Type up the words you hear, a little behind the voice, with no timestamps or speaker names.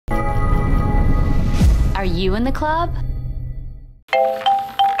Are you in the club?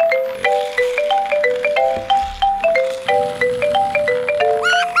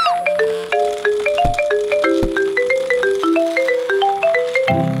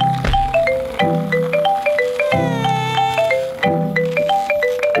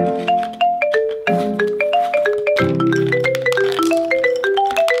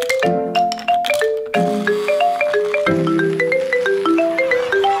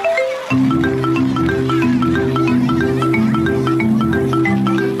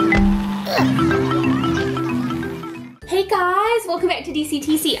 Welcome back to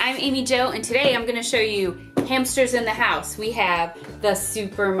DCTC. I'm Amy Jo, and today I'm going to show you hamsters in the house. We have the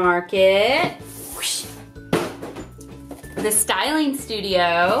supermarket, whoosh, the styling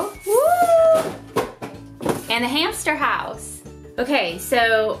studio, woo, and the hamster house. Okay,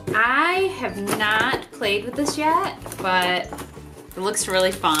 so I have not played with this yet, but it looks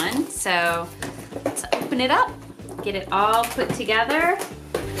really fun. So let's open it up, get it all put together.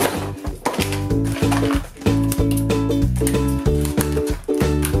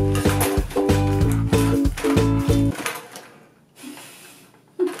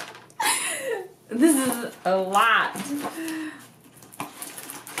 This is a lot.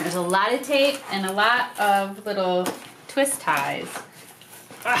 There's a lot of tape and a lot of little twist ties.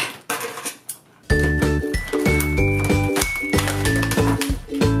 Ugh.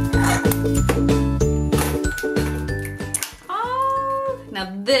 Oh,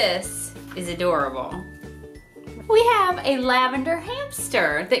 now this is adorable. We have a lavender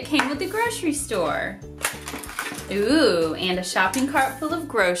hamster that came with the grocery store. Ooh, and a shopping cart full of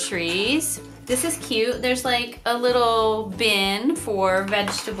groceries. This is cute. There's like a little bin for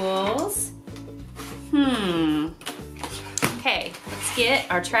vegetables. Okay, let's get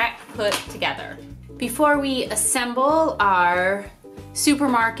our track put together. Before we assemble our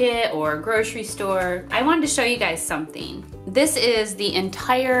supermarket or grocery store, I wanted to show you guys something. This is the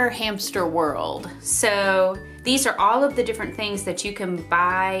entire hamster world. So these are all of the different things that you can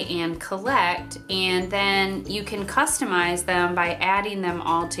buy and collect, and then you can customize them by adding them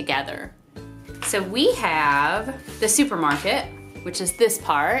all together. So we have the supermarket, which is this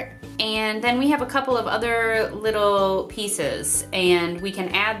part, and then we have a couple of other little pieces, and we can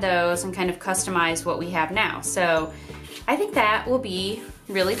add those and kind of customize what we have now. So I think that will be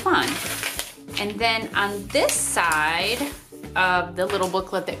really fun. And then on this side of the little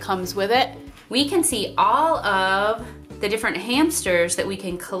booklet that comes with it, we can see all of the different hamsters that we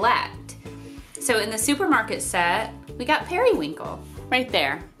can collect. So in the supermarket set, we got Periwinkle right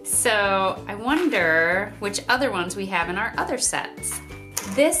there. So I wonder which other ones we have in our other sets.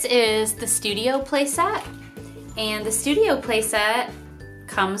 This is the studio playset, and the studio playset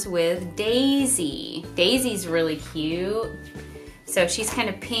comes with Daisy. Daisy's really cute. So she's kind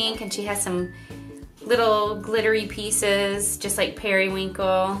of pink and she has some little glittery pieces, just like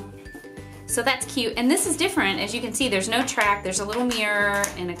Periwinkle. So that's cute, and this is different. As you can see, there's no track. There's a little mirror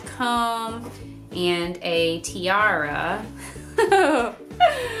and a comb and a tiara.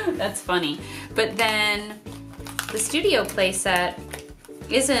 That's funny. But then the studio playset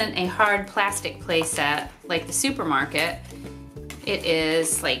isn't a hard plastic playset like the supermarket. It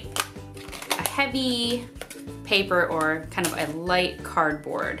is like a heavy paper or kind of a light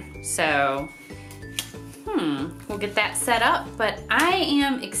cardboard. So we'll get that set up, but I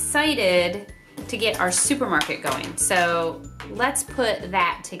am excited to get our supermarket going. So let's put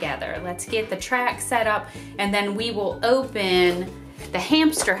that together. Let's get the track set up, and then we will open the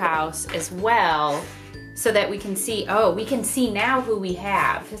hamster house as well so that we can see, oh, we can see now who we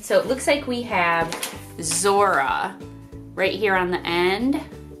have. So it looks like we have Zora right here on the end.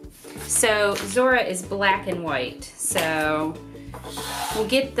 So Zora is black and white. So we'll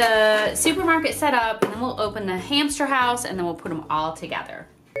get the supermarket set up, and then we'll open the hamster house, and then we'll put them all together.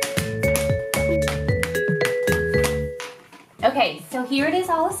 Okay, so here it is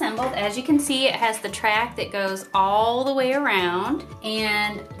all assembled. As you can see, it has the track that goes all the way around,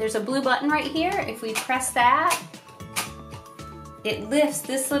 and there's a blue button right here. If we press that, it lifts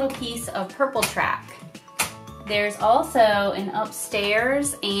this little piece of purple track. There's also an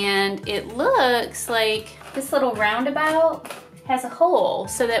upstairs, and it looks like this little roundabout has a hole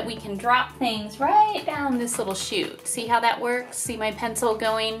so that we can drop things right down this little chute. See how that works? See my pencil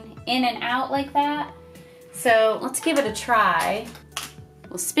going in and out like that? So let's give it a try.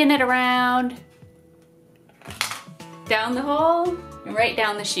 We'll spin it around, down the hole, and right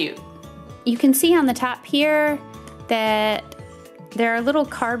down the chute. You can see on the top here that there are little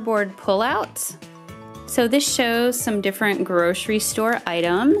cardboard pullouts. So this shows some different grocery store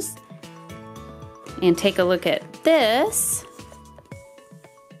items. And take a look at this.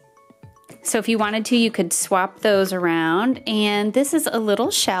 So if you wanted to, you could swap those around. And this is a little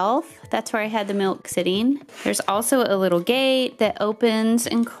shelf. That's where I had the milk sitting. There's also a little gate that opens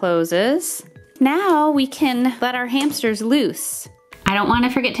and closes. Now we can let our hamsters loose. I don't want to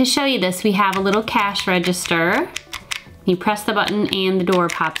forget to show you this. We have a little cash register. You press the button and the door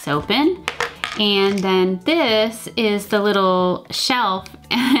pops open. And then this is the little shelf,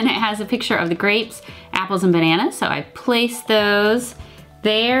 and it has a picture of the grapes, apples, and bananas. So I placed those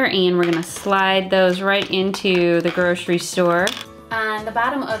there, and we're gonna slide those right into the grocery store. On the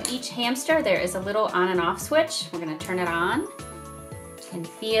bottom of each hamster, there is a little on and off switch. We're gonna turn it on and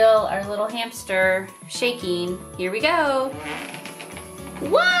feel our little hamster shaking. Here we go.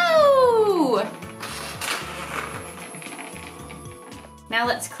 Whoa! Now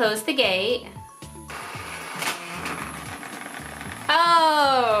let's close the gate.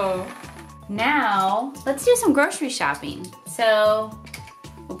 Oh! Now, let's do some grocery shopping. So,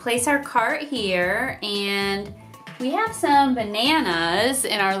 we'll place our cart here, and we have some bananas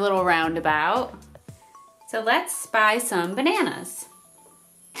in our little roundabout. So let's buy some bananas.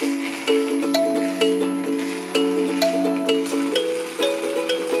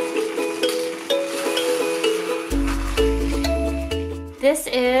 This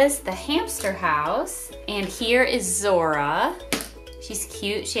is the hamster house, and here is Zora. She's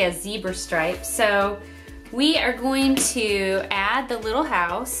cute, she has zebra stripes. So we are going to add the little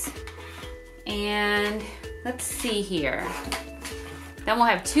house, and let's see here. Then we'll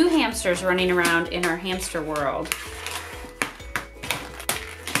have 2 hamsters running around in our hamster world.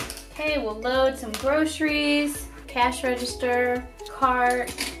 Okay, we'll load some groceries, cash register,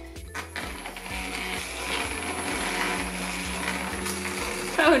 cart.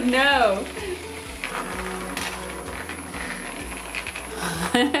 Oh no!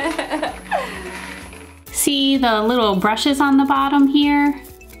 See the little brushes on the bottom here?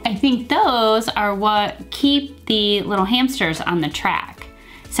 I think those are what keep the little hamsters on the track.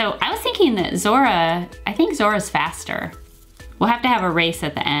 So I was thinking that I think Zora's faster. We'll have to have a race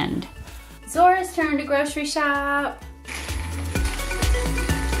at the end. Zora's turn to grocery shop.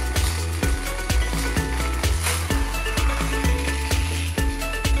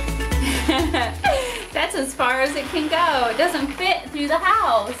 That's as far as it can go. It doesn't fit through the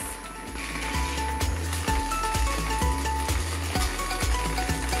house.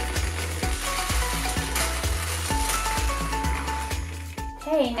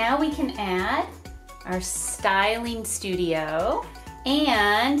 Okay, now we can add our styling studio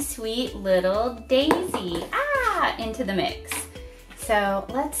and sweet little Daisy into the mix. So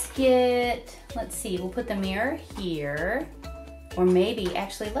let's see, we'll put the mirror here. Or maybe,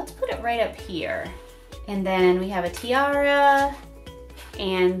 actually, let's put it right up here. And then we have a tiara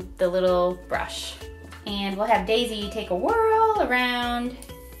and the little brush. And we'll have Daisy take a whirl around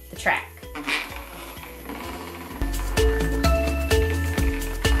the track.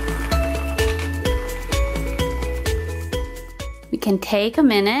 We can take a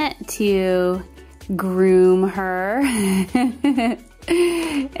minute to groom her.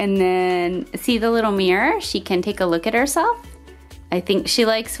 And then see the little mirror? She can take a look at herself. I think she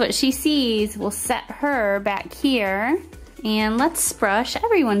likes what she sees. We'll set her back here, and let's brush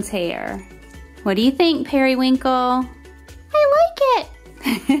everyone's hair. What do you think, Periwinkle? I like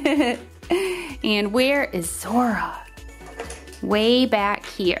it. And where is Zora? Way back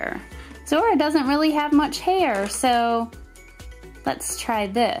here. Zora doesn't really have much hair, so let's try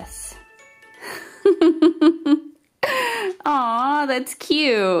this. Aw, that's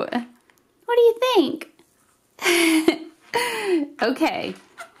cute. What do you think? Okay,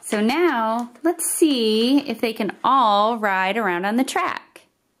 so now let's see if they can all ride around on the track.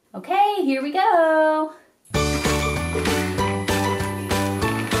 Okay, here we go.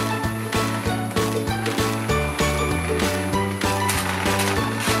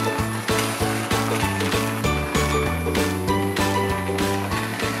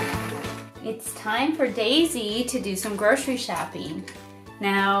 It's time for Daisy to do some grocery shopping.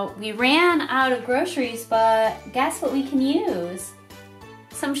 Now, we ran out of groceries, but guess what we can use?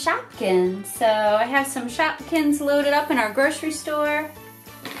 Some Shopkins. So I have some Shopkins loaded up in our grocery store.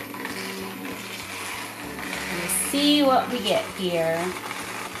 Let's see what we get here.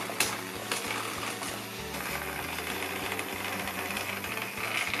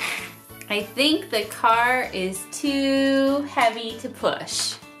 I think the car is too heavy to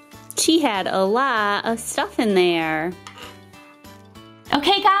push. She had a lot of stuff in there.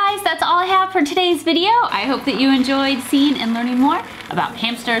 Okay guys, that's all I have for today's video. I hope that you enjoyed seeing and learning more about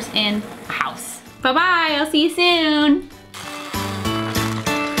hamsters in a house. Bye-bye, I'll see you soon.